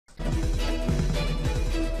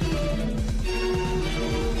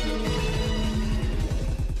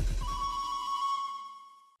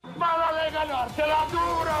fartela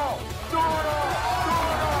duro, duro,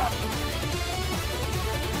 duro!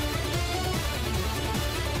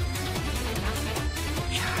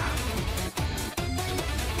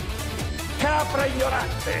 Capra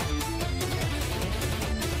ignorante!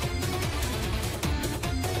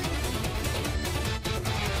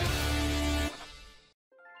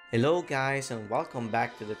 Hello guys and welcome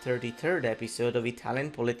back to the 33rd episode of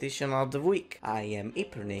Italian Politician of the Week. I am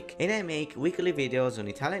Ipernik and I make weekly videos on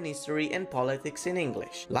Italian history and politics in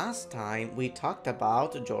English. Last time we talked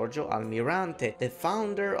about Giorgio Almirante, the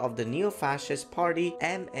founder of the neo-fascist party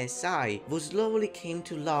MSI, who slowly came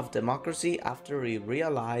to love democracy after he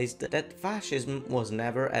realized that fascism was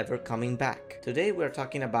never ever coming back. Today we're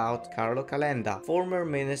talking about Carlo Calenda, former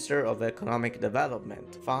Minister of Economic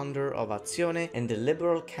Development, founder of Azione and the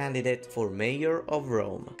liberal candidate for mayor of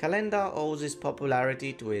Rome. Calenda owes his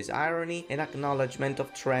popularity to his irony and acknowledgement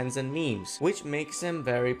of trends and memes, which makes him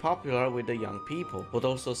very popular with the young people. What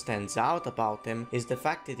also stands out about him is the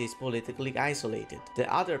fact that he's politically isolated.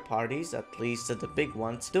 The other parties, at least the big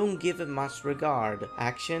ones, don't give him much regard.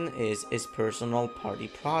 Action is his personal party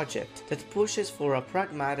project that pushes for a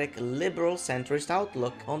pragmatic, liberal centrist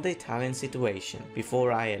outlook on the Italian situation.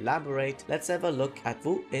 Before I elaborate, let's have a look at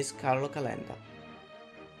who is Carlo Calenda.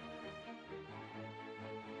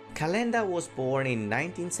 Calenda was born in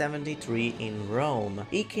 1973 in Rome.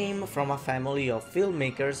 He came from a family of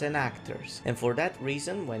filmmakers and actors, and for that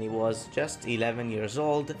reason, when he was just 11 years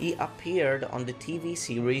old, he appeared on the TV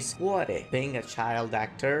series Cuore. Being a child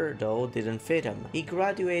actor, though, didn't fit him. He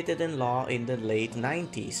graduated in law in the late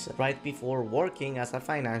 90s, right before working as a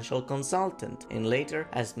financial consultant, and later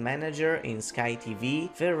as manager in Sky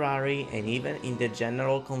TV, Ferrari, and even in the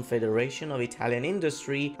General Confederation of Italian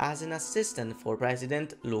Industry as an assistant for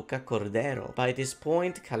President Luca Cordero. By this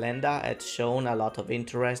point, Calenda had shown a lot of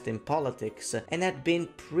interest in politics and had been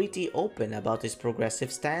pretty open about his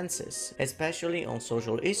progressive stances, especially on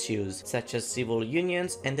social issues such as civil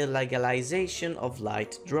unions and the legalization of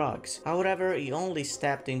light drugs. However, he only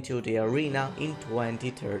stepped into the arena in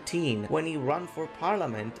 2013 when he ran for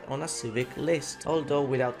parliament on a civic list, although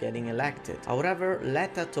without getting elected. However,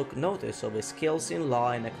 Letta took notice of his skills in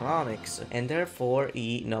law and economics, and therefore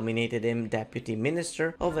he nominated him Deputy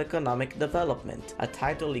Minister of Economic Development, a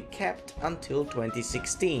title he kept until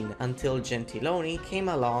 2016, until Gentiloni came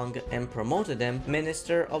along and promoted him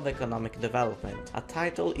Minister of Economic Development, a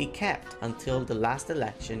title he kept until the last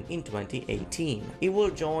election in 2018. He will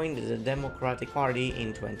join the Democratic Party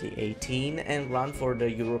in 2018 and run for the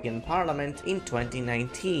European Parliament in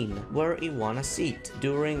 2019, where he won a seat.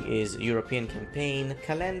 During his European campaign,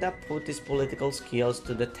 Calenda put his political skills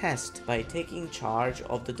to the test by taking charge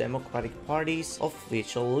of the Democratic Party's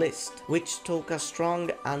official list, which took a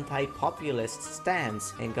strong anti-populist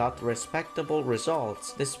stance and got respectable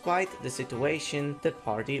results despite the situation the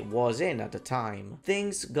party was in at the time.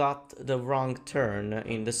 Things got the wrong turn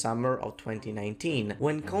in the summer of 2019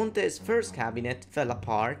 when Conte's first cabinet fell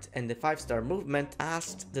apart and the Five-Star Movement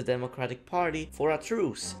asked the Democratic Party for a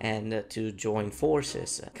truce and to join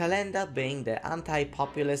forces. Calenda, being the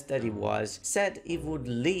anti-populist that he was, said he would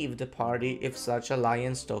leave the party if such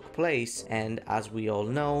alliance took place, and as we all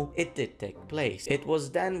know, it did take place. It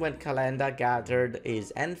was then when Calenda gathered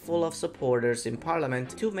his handful of supporters in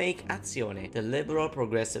parliament to make Azione, the liberal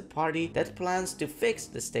progressive party that plans to fix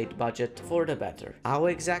the state budget for the better. How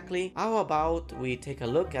exactly? How about we take a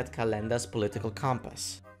look at Calenda's political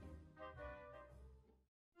compass?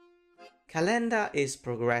 Calenda is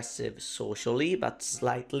progressive socially but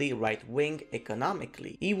slightly right-wing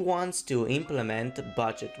economically. He wants to implement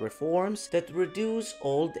budget reforms that reduce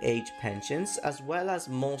old age pensions as well as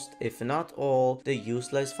most, if not all, the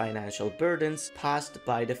useless financial burdens passed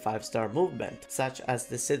by the Five-Star Movement, such as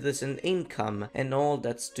the citizen income and all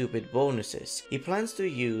that stupid bonuses. He plans to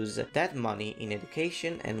use that money in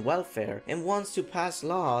education and welfare and wants to pass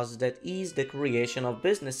laws that ease the creation of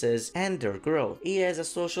businesses and their growth. He is a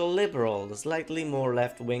social liberal, slightly more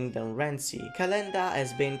left-wing than Renzi. Calenda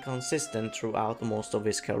has been consistent throughout most of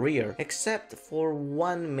his career, except for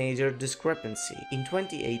one major discrepancy. In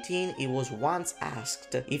 2018, he was once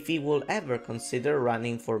asked if he will ever consider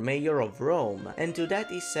running for mayor of Rome, and to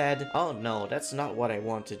that he said, "Oh no, that's not what I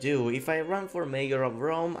want to do. If I run for mayor of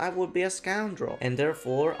Rome, I would be a scoundrel, and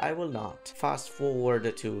therefore I will not." Fast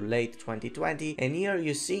forward to late 2020, and here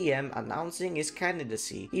you see him announcing his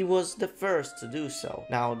candidacy. He was the first to do so.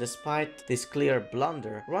 Now, despite despite this clear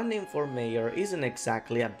blunder, running for mayor isn't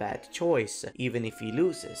exactly a bad choice, even if he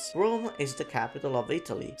loses. Rome is the capital of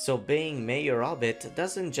Italy, so being mayor of it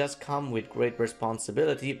doesn't just come with great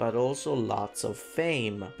responsibility but also lots of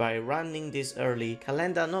fame. By running this early,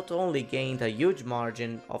 Calenda not only gained a huge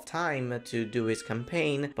margin of time to do his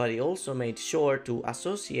campaign, but he also made sure to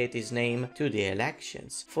associate his name to the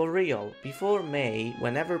elections. For real, before May,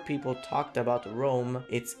 whenever people talked about Rome,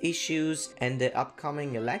 its issues, and the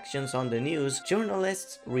upcoming elections on the news,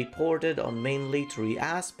 journalists reported on mainly three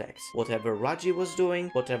aspects: whatever Raggi was doing,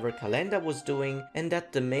 whatever Calenda was doing, and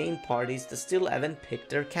that the main parties still haven't picked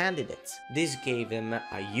their candidates. This gave him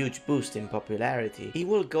a huge boost in popularity. He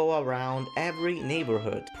will go around every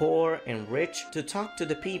neighborhood, poor and rich, to talk to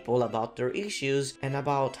the people about their issues and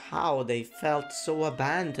about how they felt so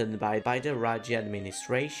abandoned by the Raggi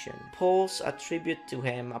administration. Polls attribute to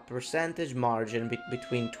him a percentage margin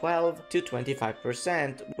between 12 to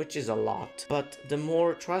 25%, which is a lot, but the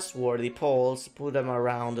more trustworthy polls put him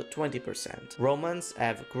around 20%. Romans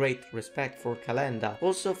have great respect for Calenda,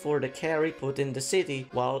 also for the care he put in the city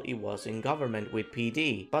while he was in government with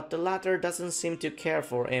PD, but the latter doesn't seem to care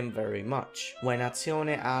for him very much. When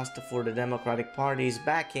Azione asked for the Democratic Party's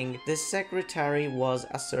backing, the secretary was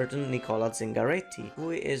a certain Nicola Zingaretti,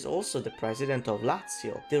 who is also the president of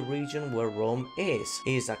Lazio, the region where Rome is.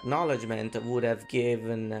 His acknowledgement would have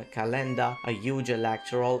given Calenda a huge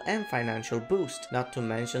electoral and financial boost, not to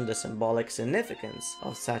mention the symbolic significance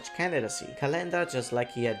of such candidacy. Calenda, just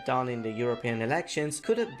like he had done in the European elections,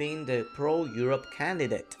 could have been the pro-Europe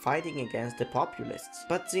candidate, fighting against the populists.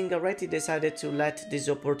 But Zingaretti decided to let this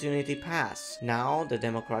opportunity pass. Now the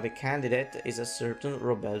Democratic candidate is a certain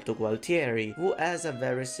Roberto Gualtieri, who has a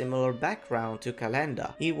very similar background to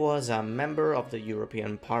Calenda. He was a member of the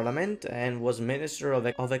European Parliament and was Minister of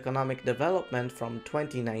Economic Development from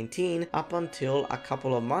 2019 up until a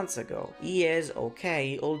couple of months ago. He is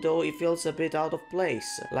okay, although he feels a bit out of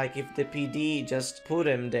place, like if the PD just put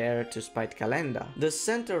him there to spite Calenda. The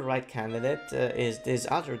center-right candidate is this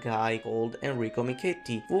other guy called Enrico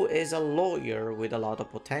Michetti, who is a lawyer with a lot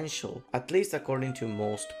of potential, at least according to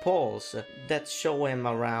most polls that show him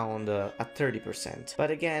around at 30%.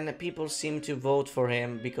 But again, people seem to vote for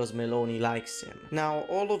him because Meloni likes him. Now,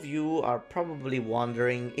 all of you are probably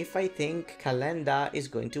wondering if I think Calenda is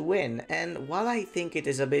going to win, and while I think it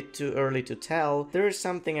is a bit too early to tell, there is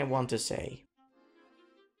something I want to say.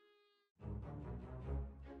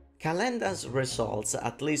 Calenda's results,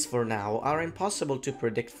 at least for now, are impossible to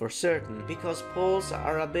predict for certain because polls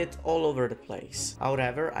are a bit all over the place.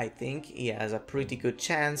 However, I think he has a pretty good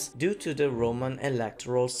chance due to the Roman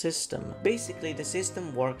electoral system. Basically, the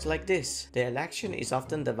system works like this. The election is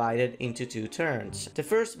often divided into two turns. The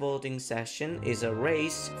first voting session is a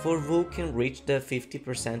race for who can reach the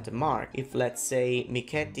 50% mark. If, let's say,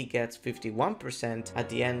 Michetti gets 51% at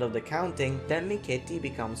the end of the counting, then Michetti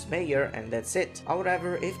becomes mayor and that's it.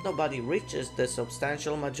 However, if nobody reaches the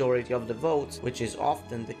substantial majority of the votes, which is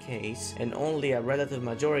often the case, and only a relative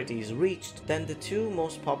majority is reached, then the two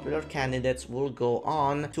most popular candidates will go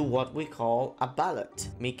on to what we call a ballot.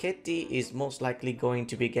 Michetti is most likely going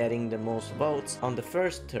to be getting the most votes on the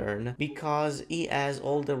first turn because he has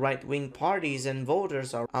all the right-wing parties and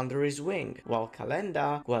voters are under his wing, while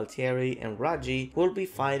Calenda, Gualtieri and Raggi will be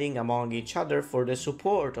fighting among each other for the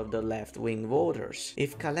support of the left-wing voters.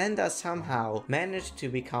 If Calenda somehow managed to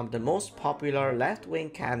become the most popular left-wing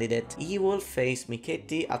candidate, he will face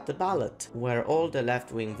Michetti at the ballot, where all the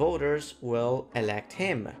left-wing voters will elect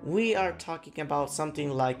him. We are talking about something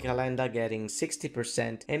like Calenda getting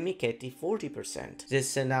 60% and Michetti 40%. This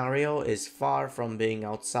scenario is far from being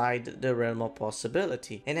outside the realm of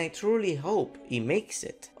possibility, and I truly hope he makes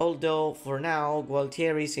it. Although for now,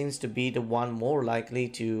 Gualtieri seems to be the one more likely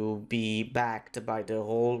to be backed by the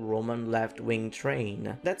whole Roman left-wing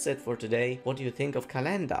train. That's it for today. What do you think of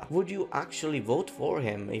Calenda? Would you actually vote for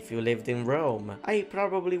him if you lived in Rome? I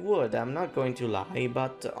probably would, I'm not going to lie,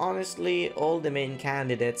 but honestly, all the main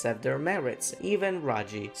candidates have their merits, even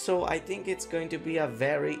Raggi, so I think it's going to be a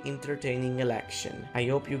very entertaining election. I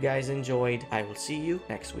hope you guys enjoyed. I will see you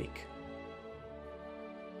next week.